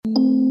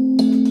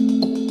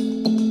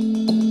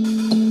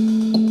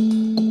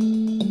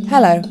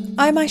Hello,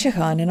 I'm Aisha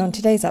Khan, and on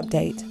today's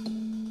update,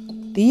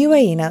 the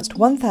UAE announced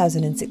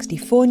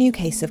 1,064 new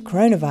cases of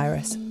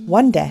coronavirus,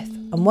 1 death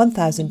and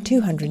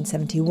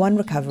 1,271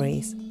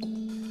 recoveries.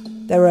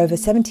 There were over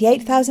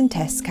 78,000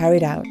 tests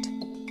carried out.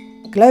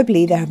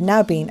 Globally, there have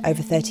now been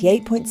over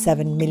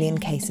 38.7 million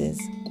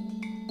cases.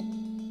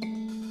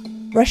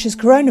 Russia's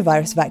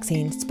coronavirus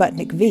vaccine,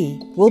 Sputnik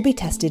V, will be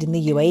tested in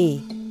the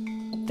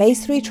UAE.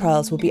 Phase 3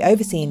 trials will be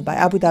overseen by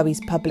Abu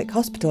Dhabi's public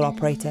hospital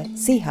operator,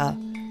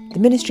 SIHA, the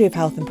Ministry of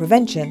Health and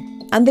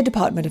Prevention, and the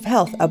Department of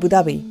Health, Abu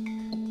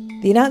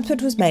Dhabi. The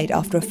announcement was made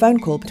after a phone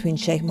call between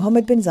Sheikh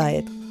Mohammed bin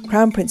Zayed,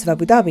 Crown Prince of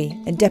Abu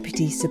Dhabi and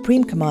Deputy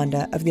Supreme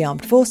Commander of the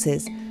Armed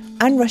Forces,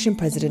 and Russian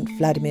President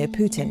Vladimir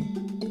Putin.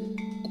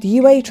 The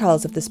UAE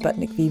trials of the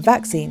Sputnik V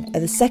vaccine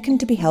are the second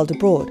to be held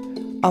abroad,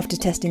 after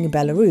testing in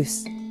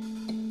Belarus.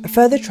 A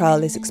further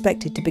trial is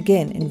expected to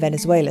begin in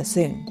Venezuela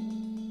soon.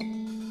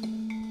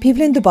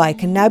 People in Dubai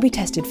can now be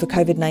tested for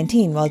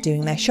COVID-19 while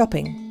doing their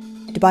shopping.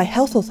 Dubai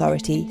Health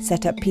Authority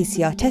set up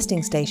PCR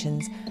testing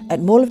stations at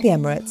Mall of the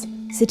Emirates,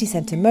 City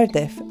Centre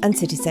Mirdif and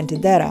City Centre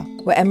Dera,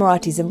 where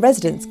Emiratis and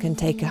residents can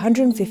take a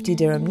 150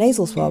 dirham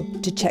nasal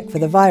swab to check for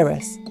the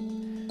virus.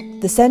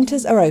 The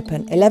centres are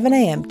open 11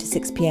 a.m. to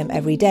 6 p.m.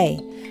 every day,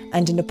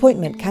 and an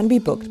appointment can be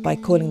booked by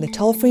calling the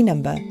toll-free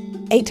number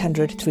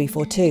 800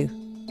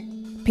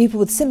 342. People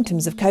with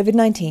symptoms of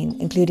COVID-19,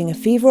 including a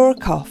fever or a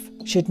cough,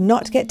 should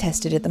not get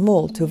tested at the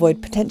mall to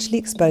avoid potentially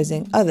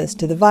exposing others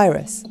to the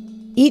virus.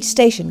 Each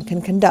station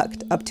can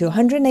conduct up to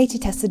 180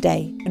 tests a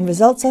day, and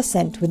results are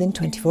sent within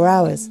 24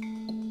 hours.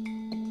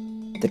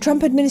 The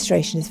Trump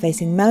administration is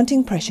facing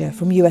mounting pressure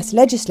from US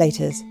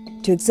legislators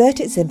to exert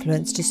its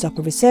influence to stop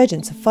a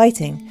resurgence of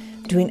fighting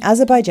between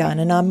Azerbaijan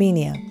and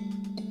Armenia.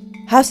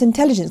 House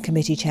Intelligence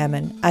Committee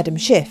Chairman Adam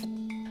Schiff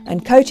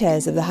and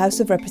co-chairs of the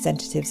House of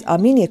Representatives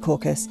Armenia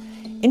Caucus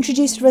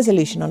introduced a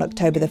resolution on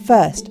October the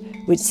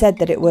 1st, which said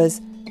that it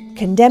was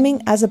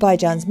condemning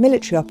Azerbaijan's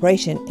military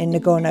operation in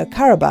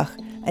Nagorno-Karabakh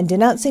and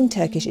denouncing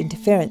Turkish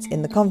interference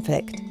in the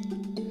conflict.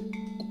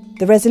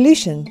 The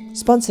resolution,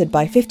 sponsored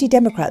by 50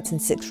 Democrats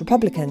and 6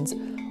 Republicans,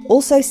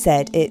 also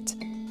said it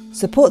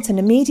supports an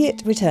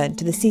immediate return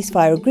to the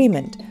ceasefire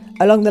agreement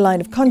along the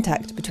line of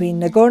contact between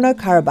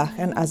Nagorno-Karabakh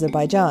and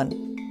Azerbaijan.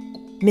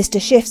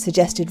 Mr. Schiff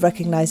suggested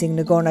recognising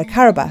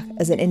Nagorno-Karabakh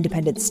as an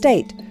independent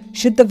state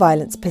should the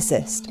violence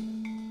persist.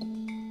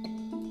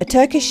 A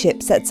Turkish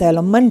ship set sail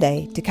on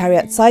Monday to carry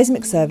out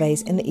seismic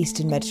surveys in the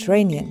eastern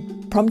Mediterranean,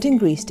 prompting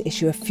Greece to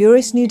issue a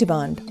furious new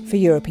demand for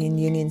European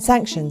Union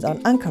sanctions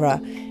on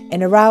Ankara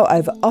in a row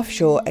over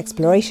offshore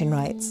exploration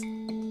rights.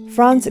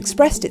 France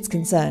expressed its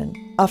concern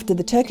after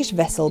the Turkish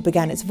vessel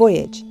began its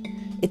voyage.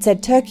 It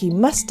said Turkey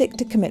must stick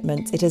to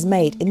commitments it has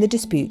made in the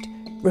dispute,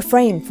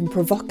 refrain from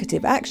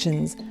provocative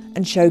actions,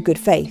 and show good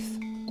faith.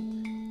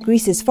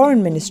 Greece's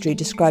foreign ministry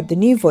described the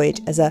new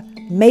voyage as a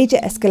major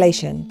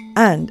escalation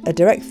and a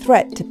direct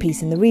threat to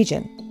peace in the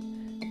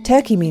region.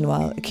 Turkey,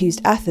 meanwhile,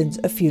 accused Athens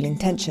of fueling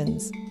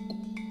tensions.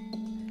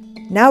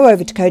 Now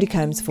over to Cody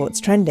Combs for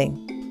what's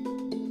trending.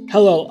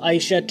 Hello,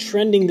 Aisha.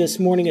 Trending this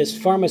morning is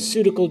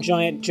pharmaceutical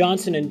giant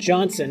Johnson &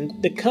 Johnson.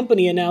 The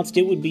company announced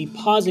it would be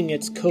pausing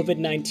its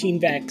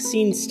COVID-19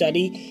 vaccine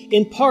study,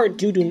 in part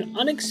due to an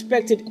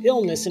unexpected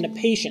illness in a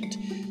patient.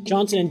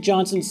 Johnson &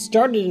 Johnson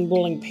started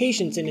enrolling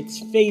patients in its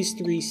Phase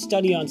 3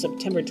 study on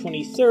September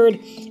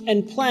 23rd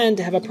and planned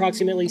to have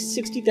approximately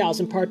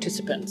 60,000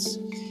 participants.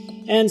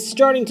 And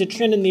starting to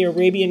trend in the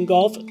Arabian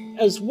Gulf,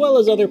 as well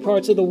as other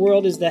parts of the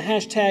world, is the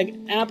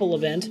hashtag Apple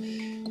event.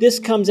 This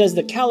comes as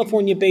the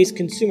California-based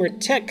consumer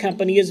tech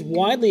company is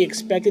widely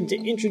expected to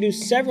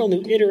introduce several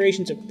new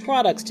iterations of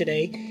products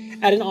today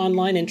at an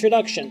online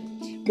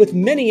introduction, with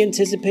many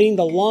anticipating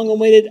the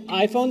long-awaited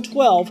iPhone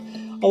 12,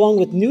 along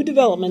with new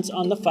developments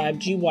on the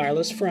 5G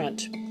wireless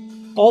front.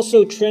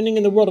 Also trending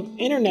in the world of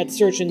internet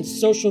search and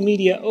social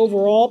media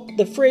overall,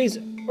 the phrase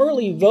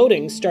early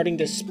voting starting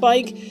to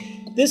spike.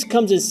 This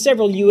comes as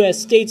several U.S.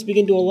 states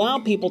begin to allow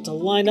people to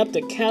line up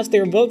to cast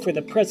their vote for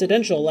the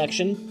presidential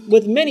election,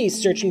 with many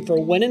searching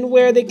for when and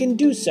where they can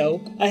do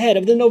so ahead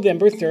of the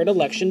November 3rd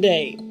election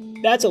day.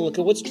 That's a look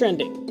at what's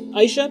trending.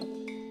 Aisha?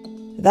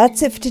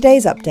 That's it for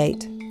today's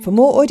update. For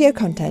more audio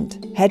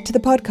content, head to the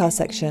podcast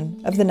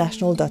section of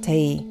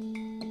thenational.ae.